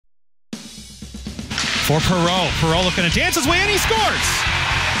for Perreault. Perreault looking to dance his way in, he scores!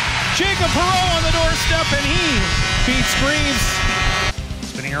 Jacob Perreault on the doorstep, and he beats Greaves.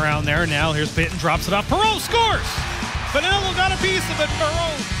 Spinning around there now, here's Bitten, drops it off. Perreault scores! Vanillo got a piece of it.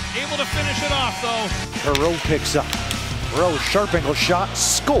 Perreault able to finish it off, though. Perreault picks up. Perreault, sharp angle shot,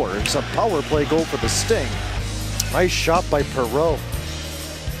 scores. A power play goal for the Sting. Nice shot by Perreault.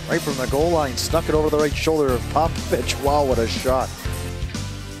 Right from the goal line, snuck it over the right shoulder of Popovich. Wow, what a shot.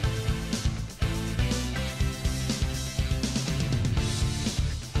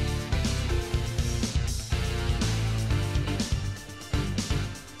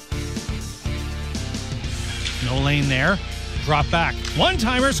 No lane there. Drop back.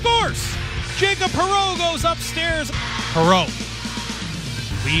 One-timer scores! Jacob Perreault goes upstairs. Perreault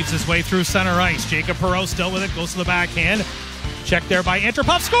weaves his way through center ice. Jacob Perreault still with it, goes to the backhand. Check there by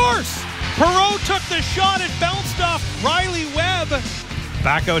Interpup, scores! Perreault took the shot, it bounced off Riley Webb.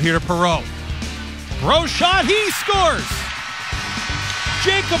 Back out here to Perreault. Perreault shot, he scores!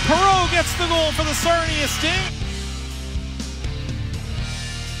 Jacob Perreault gets the goal for the Sarnia Sting.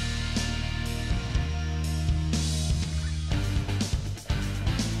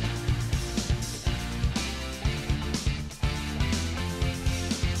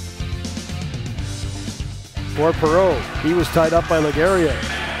 For Perreault, he was tied up by Lagaria.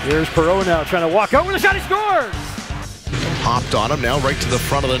 Here's Perreault now trying to walk out with a shot, he scores! Hopped on him now, right to the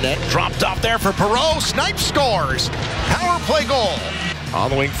front of the net. Dropped off there for Perreault. Snipe scores. Power play goal.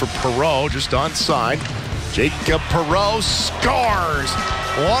 On the wing for Perreault, just onside. Jacob Perreault scores.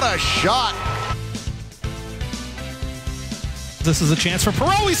 What a shot. This is a chance for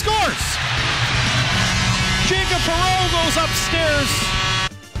Perreault, he scores! Jacob Perreault goes upstairs.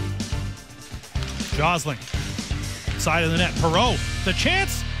 Josling, side of the net, Perreault, the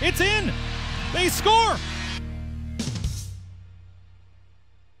chance, it's in! They score!